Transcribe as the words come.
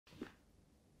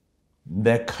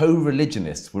Their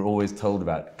co-religionists, we're always told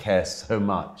about, care so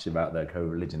much about their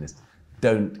co-religionists,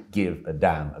 don't give a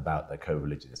damn about their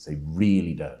co-religionists. They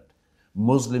really don't.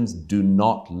 Muslims do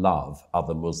not love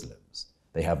other Muslims.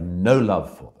 They have no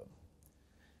love for them.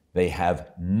 They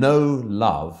have no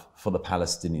love for the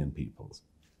Palestinian peoples.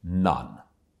 None.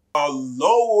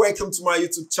 Hello, welcome to my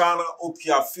YouTube channel. Hope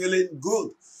you are feeling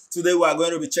good. Today we are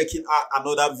going to be checking out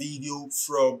another video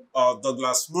from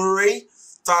Douglas Murray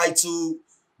titled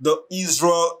The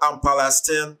Israel and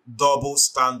Palestine Double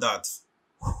Standard.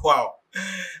 Wow,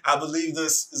 I believe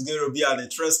this is going to be an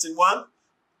interesting one.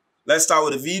 Let's start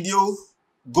with the video.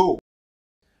 Go.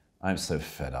 I'm so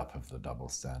fed up of the double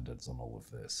standards on all of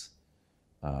this.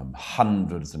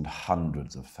 Hundreds and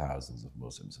hundreds of thousands of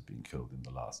Muslims have been killed in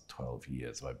the last 12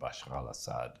 years by Bashar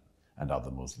al-Assad and other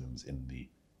Muslims in the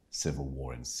civil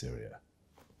war in Syria.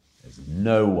 There's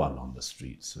no one on the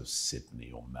streets of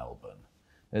Sydney or Melbourne.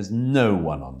 There's no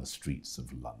one on the streets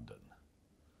of London.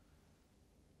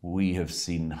 We have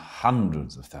seen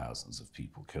hundreds of thousands of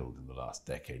people killed in the last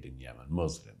decade in Yemen,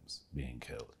 Muslims being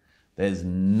killed. There's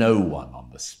no one on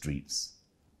the streets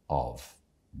of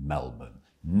Melbourne.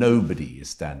 Nobody is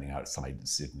standing outside the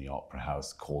Sydney Opera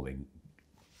House calling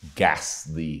gas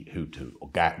the Hutu, or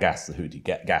gas the Houthi,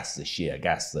 gas the Shia,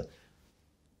 gas the...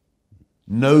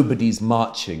 Nobody's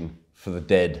marching for the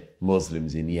dead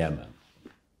Muslims in Yemen.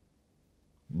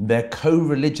 Their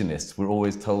co-religionists, we're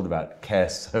always told about, care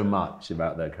so much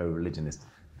about their co-religionists,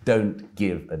 don't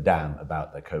give a damn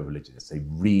about their co-religionists. They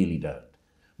really don't.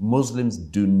 Muslims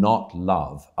do not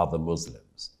love other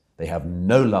Muslims. They have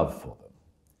no love for them.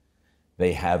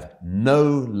 They have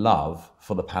no love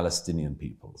for the Palestinian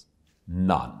peoples.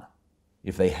 None.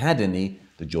 If they had any,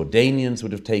 the Jordanians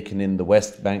would have taken in the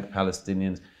West Bank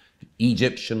Palestinians. The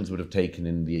Egyptians would have taken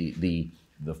in the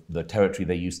territory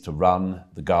they used to run,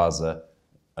 the Gaza,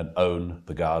 and own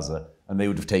the Gaza, and they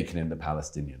would have taken in the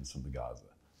Palestinians from the Gaza.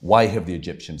 Why have the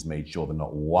Egyptians made sure that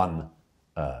not one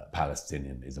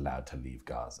Palestinian is allowed to leave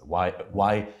Gaza?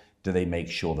 Why do they make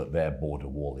sure that their border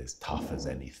wall is tough as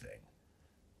anything?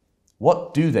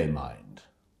 What do they mind?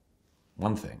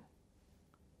 One thing: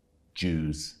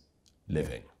 Jews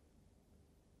living.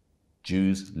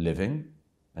 Jews living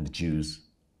and Jews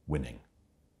winning.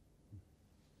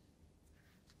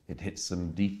 It hits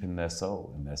them deep in their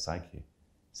soul, in their psyche.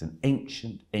 It's an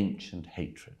ancient, ancient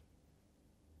hatred.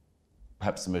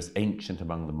 Perhaps the most ancient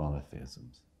among the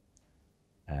monotheisms.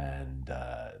 And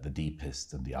the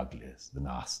deepest and the ugliest, the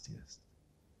nastiest.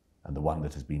 And the one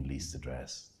that has been least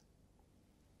addressed.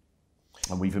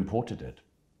 And we've imported it.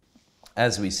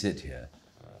 As we sit here,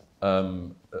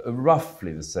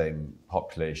 roughly the same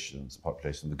population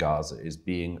of the Gaza is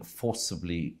being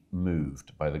forcibly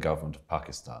moved by the government of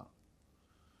Pakistan.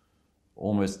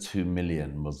 Almost 2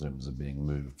 million Muslims are being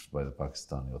moved by the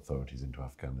Pakistani authorities into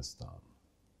Afghanistan.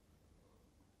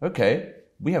 Okay,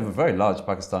 we have a very large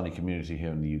Pakistani community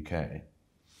here in the UK.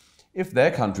 If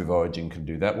their country of origin can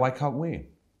do that, why can't we?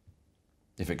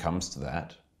 If it comes to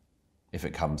that. If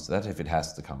it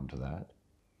has to come to that.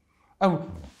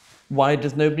 Why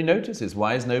does nobody notice this?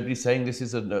 Why is nobody saying this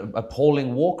is an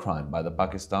appalling war crime by the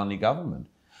Pakistani government?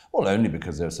 Well, only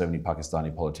because there are so many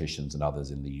Pakistani politicians and others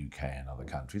in the UK and other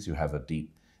countries who have a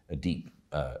deep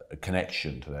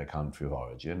connection to their country of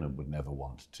origin and would never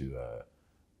want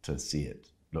to see it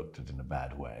looked at in a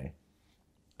bad way.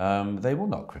 They will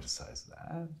not criticize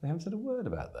that. They haven't said a word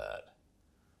about that.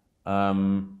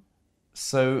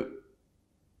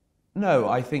 No,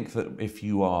 I think that if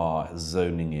you are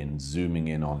zooming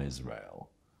in on Israel,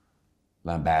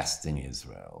 lambasting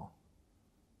Israel,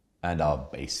 and are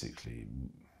basically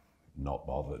not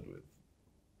bothered with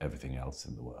everything else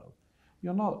in the world,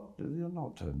 you're not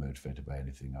motivated by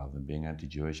anything other than being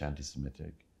anti-Jewish,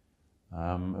 anti-Semitic,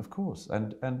 of course.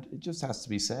 And it just has to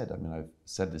be said. I mean, I've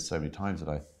said this so many times that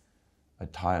I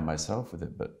tire myself with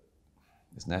it, but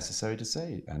it's necessary to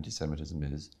say anti-Semitism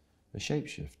is a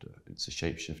shapeshifter. It's a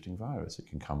shape-shifting virus. It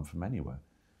can come from anywhere.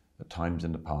 At times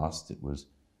in the past, it was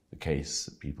the case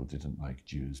that people didn't like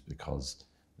Jews because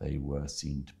they were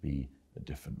seen to be a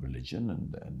different religion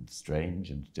and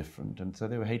strange and different, and so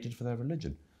they were hated for their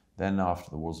religion. Then after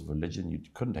the wars of religion, you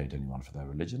couldn't hate anyone for their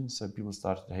religion, so people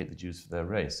started to hate the Jews for their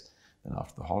race. Then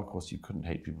after the Holocaust, you couldn't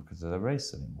hate people because of their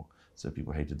race anymore, so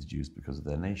people hated the Jews because of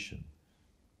their nation.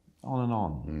 On and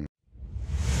on.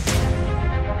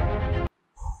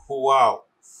 Wow,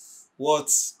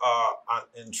 what an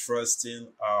interesting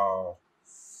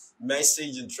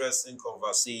message, interesting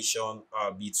conversation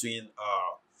between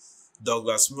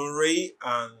Douglas Murray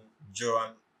and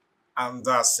Joan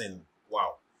Anderson.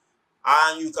 Wow.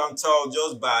 And you can tell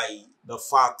just by the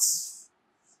facts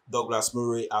Douglas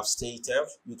Murray have stated.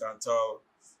 You can tell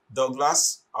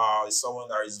Douglas is someone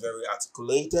that is very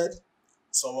articulated,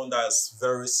 someone that is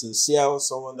very sincere,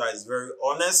 someone that is very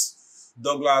honest.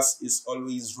 Douglas is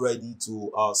always ready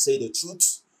to say the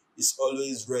truth. Is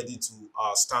always ready to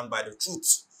stand by the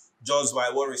truth. Just by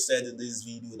what he said in this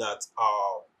video that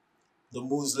the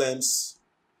Muslims,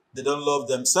 they don't love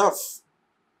themselves.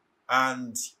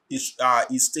 And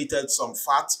he stated some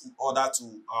facts in order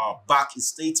to back his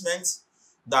statement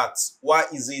that why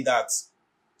is it that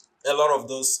a lot of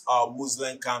those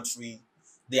Muslim countries,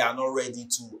 they are not ready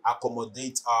to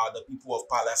accommodate the people of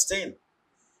Palestine.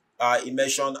 He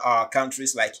mentioned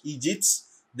countries like Egypt.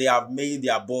 They have made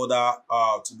their border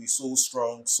to be so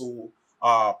strong, so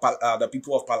the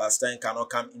people of Palestine cannot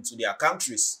come into their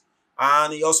countries.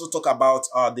 And he also talked about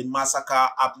the massacre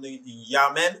happening in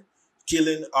Yemen,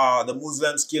 killing the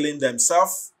Muslims, killing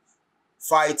themselves,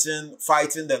 fighting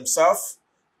themselves.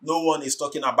 No one is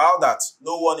talking about that.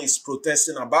 No one is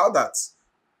protesting about that.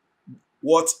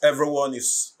 What everyone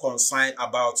is concerned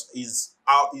about is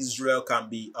how Israel can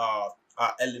be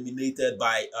eliminated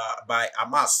by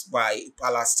Hamas, by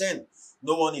Palestine.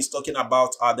 No one is talking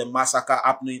about the massacre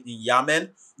happening in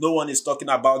Yemen. No one is talking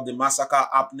about the massacre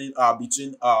happening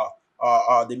between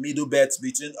the Middle Belt,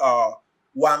 between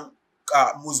one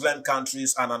Muslim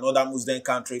countries and another Muslim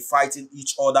country fighting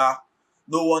each other.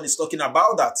 No one is talking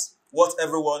about that. What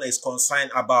everyone is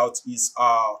concerned about is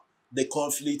the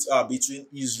conflict between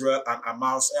Israel and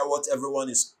Hamas. And what everyone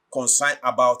is concerned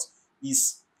about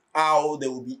is how they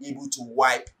will be able to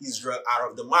wipe Israel out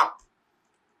of the map.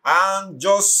 And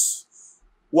just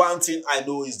one thing I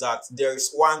know is that there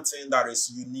is one thing that is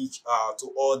unique to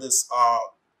all these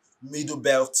Middle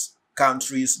Belt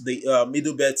countries, the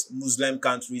Middle Belt Muslim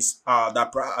countries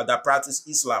that practice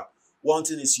Islam. One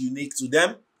thing is unique to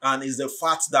them, and is the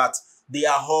fact that they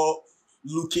are all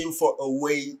looking for a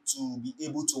way to be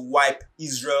able to wipe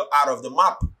Israel out of the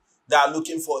map. They are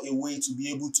looking for a way to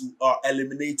be able to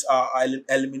eliminate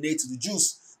the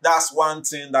Jews. That's one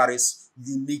thing that is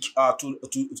unique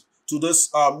to those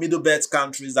Middle Belt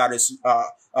countries that is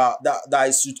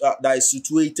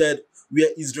situated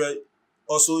where Israel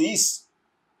also is.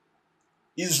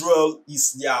 Israel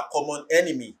is their common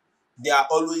enemy. They are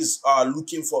always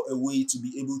looking for a way to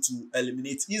be able to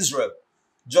eliminate Israel.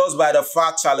 Just by the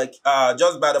fact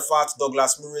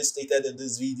Douglas Murray stated in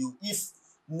this video, if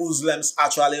Muslims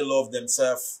actually love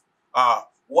themselves,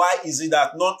 why is it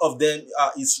that none of them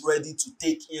is ready to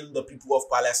take in the people of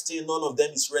Palestine? None of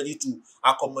them is ready to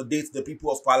accommodate the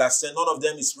people of Palestine. None of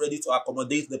them is ready to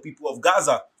accommodate the people of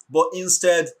Gaza. But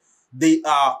instead, they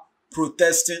are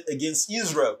protesting against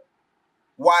Israel.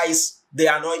 Why they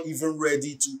are not even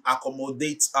ready to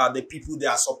accommodate the people they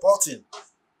are supporting?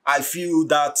 I feel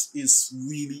that is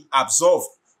really absurd.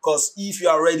 Because if you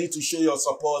are ready to show your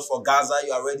support for Gaza,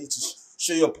 you are ready to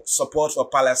show your support for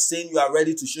Palestine, you are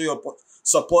ready to show your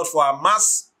support for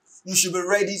Hamas, you should be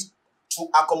ready to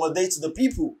accommodate the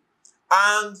people.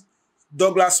 And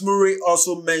Douglas Murray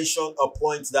also mentioned a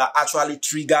point that actually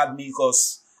triggered me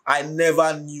because I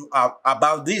never knew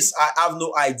about this. I have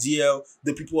no idea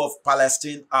the people of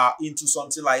Palestine are into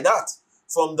something like that.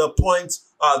 From the point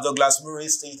Douglas Murray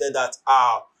stated that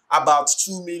about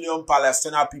 2 million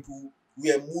Palestinian people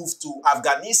were moved to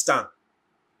Afghanistan.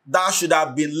 That should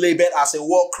have been labeled as a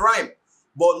war crime.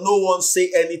 But no one say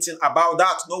anything about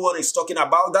that. No one is talking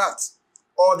about that.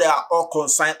 All they are all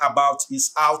concerned about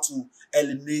is how to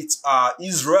eliminate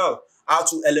Israel, how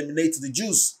to eliminate the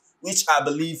Jews, which I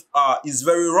believe is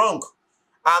very wrong.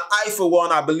 And I, for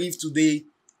one, I believe today,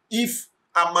 if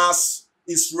Hamas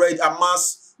is ready,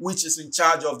 Hamas, which is in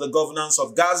charge of the governance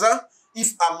of Gaza,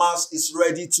 if Hamas is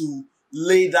ready to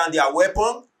lay down their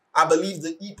weapon, I believe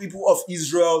the people of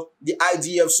Israel, the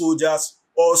IDF soldiers,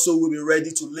 also will be ready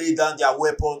to lay down their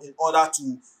weapon in order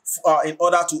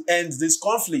to end this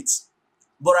conflict.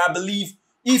 But I believe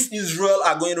if Israel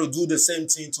are going to do the same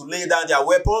thing to lay down their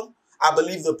weapon, I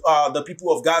believe the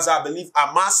people of Gaza, I believe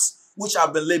Hamas, which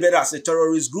have been labeled as a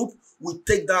terrorist group, will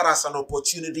take that as an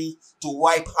opportunity to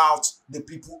wipe out the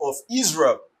people of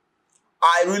Israel.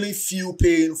 I really feel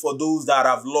pain for those that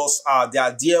have lost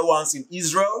their dear ones in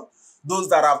Israel, those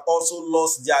that have also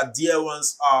lost their dear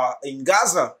ones in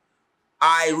Gaza.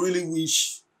 I really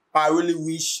wish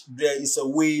there is a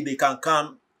way they can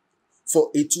come for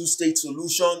a two-state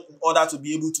solution in order to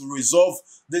be able to resolve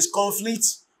this conflict.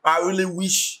 I really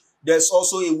wish there's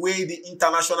also a way the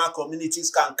international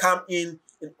communities can come in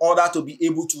order to be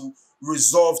able to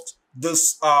resolve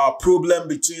this problem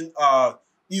between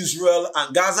Israel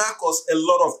and Gaza, because a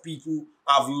lot of people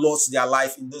have lost their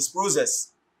life in this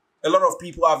process. A lot of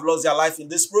people have lost their life in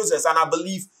this process. And I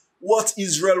believe what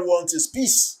Israel wants is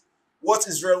peace. What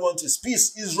Israel wants is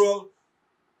peace. Israel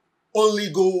only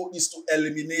goal is to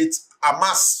eliminate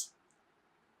Hamas,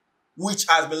 which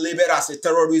has been labeled as a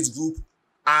terrorist group,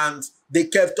 and they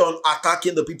kept on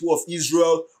attacking the people of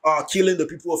Israel, killing the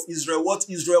people of Israel. What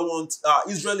Israel wants,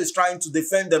 Israel is trying to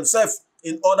defend themselves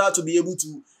in order to be able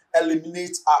to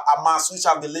eliminate Hamas, which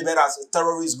have been labeled as a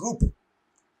terrorist group.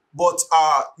 But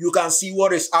you can see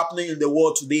what is happening in the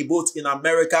world today, both in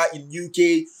America, in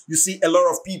UK. You see a lot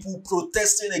of people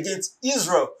protesting against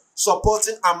Israel,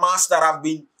 supporting Hamas that have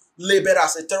been labeled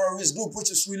as a terrorist group,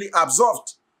 which is really absurd.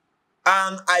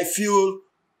 And I feel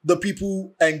the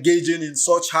people engaging in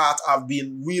such heart have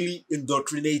been really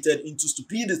indoctrinated into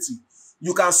stupidity.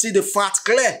 You can see the fact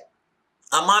clear.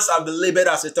 Hamas have been labeled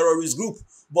as a terrorist group,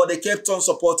 but they kept on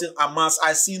supporting Hamas.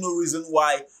 I see no reason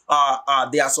why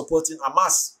they are supporting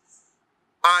Hamas.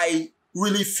 I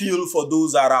really feel for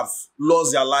those that have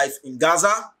lost their life in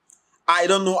Gaza. I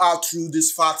don't know how true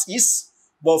this fact is,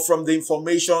 but from the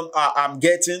information I'm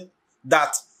getting,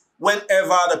 that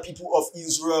whenever the people of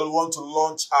Israel want to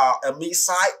launch a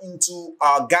missile into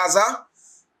Gaza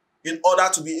in order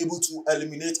to be able to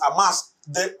eliminate Hamas,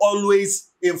 they always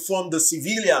inform the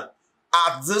civilian.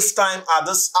 At this time, at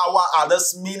this hour, at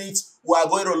this minute, we are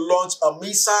going to launch a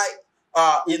missile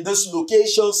in this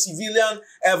location. Civilian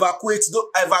evacuate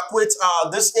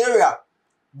this area.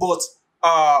 But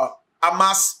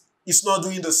Hamas is not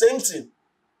doing the same thing.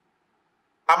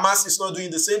 Hamas is not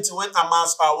doing the same thing. When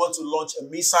Hamas want to launch a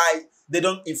missile, they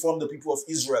don't inform the people of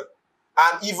Israel.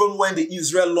 And even when the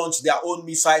Israel launched their own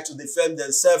missile to defend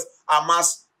themselves,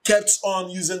 Hamas kept on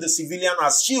using the civilian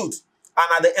as shield. And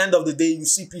at the end of the day, you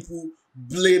see people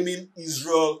blaming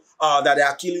Israel that they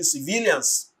are killing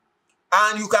civilians.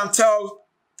 And you can tell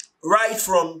right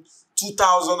from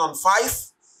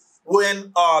 2005,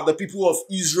 when the people of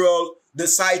Israel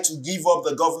decide to give up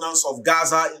the governance of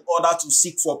Gaza in order to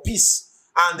seek for peace.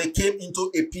 And they came into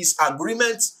a peace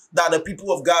agreement that the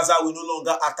people of Gaza will no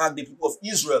longer attack the people of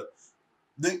Israel.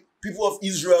 The people of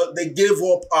Israel, they gave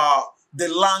up the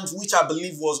land which I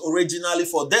believe was originally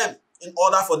for them, in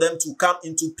order for them to come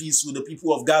into peace with the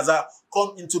people of Gaza,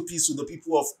 come into peace with the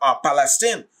people of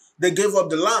Palestine. They gave up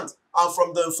the land. And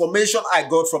from the information I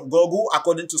got from Google,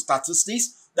 according to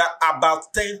statistics, that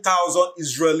about 10,000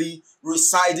 Israeli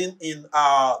residing in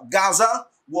Gaza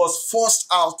was forced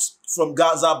out from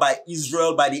Gaza by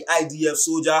Israel, by the IDF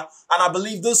soldier. And I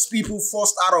believe those people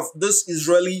forced out of this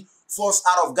Israeli, forced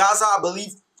out of Gaza, I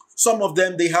believe some of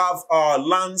them, they have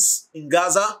lands in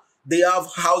Gaza. They have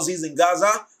houses in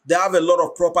Gaza. They have a lot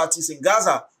of properties in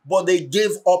Gaza. But they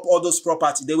gave up all those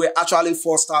property. They were actually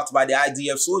forced out by the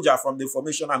IDF soldier, from the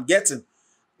information I'm getting,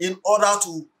 in order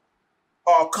to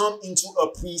come into a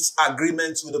peace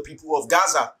agreement with the people of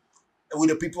Gaza, with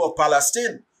the people of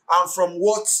Palestine. And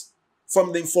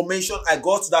from the information I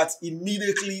got, that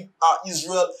immediately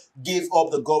Israel gave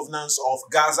up the governance of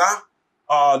Gaza,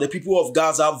 the people of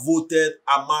Gaza voted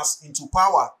Hamas into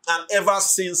power. And ever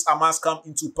since Hamas come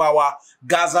into power,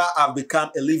 Gaza have become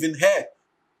a living hell.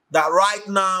 That right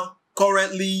now,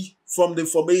 currently, from the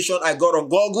information I got on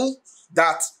Google,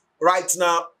 that right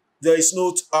now there is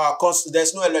no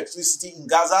there's no electricity in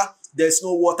Gaza, there's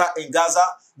no water in Gaza,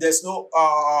 there's no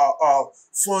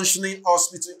functioning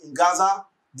hospital in Gaza,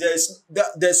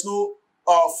 there's no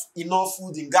enough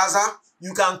food in Gaza.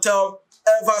 You can tell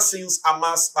ever since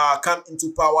Hamas come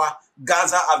into power,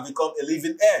 Gaza have become a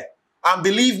living hell. And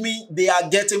believe me, they are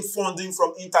getting funding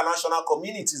from international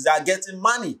communities. They are getting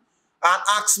money. And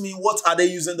ask me, what are they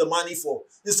using the money for?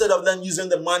 Instead of them using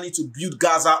the money to build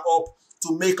Gaza up,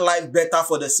 to make life better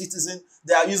for the citizen,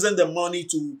 they are using the money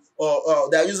to,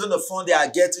 they are using the fund they are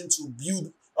getting to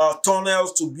build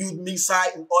tunnels, to build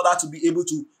missiles in order to be able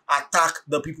to attack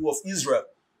the people of Israel.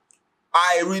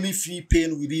 I really feel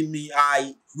pain within me.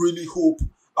 I really hope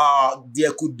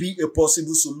there could be a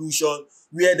possible solution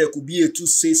where there could be a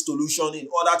two-state solution in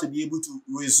order to be able to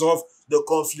resolve the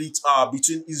conflict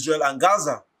between Israel and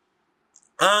Gaza.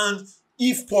 And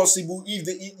if possible, if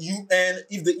the UN,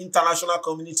 if the international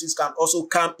communities can also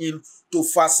come in to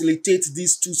facilitate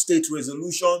this two-state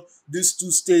resolution, this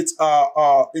two-state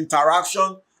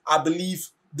interaction, I believe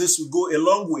this will go a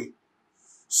long way.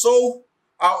 So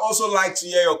I also like to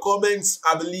hear your comments.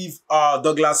 I believe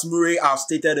Douglas Murray have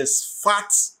stated as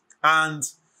facts, and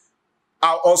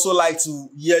I also like to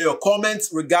hear your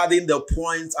comments regarding the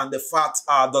points and the facts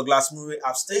Douglas Murray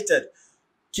have stated.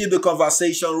 Keep the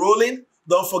conversation rolling.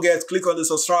 Don't forget, click on the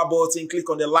subscribe button, click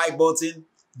on the like button.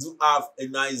 Do have a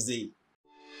nice day.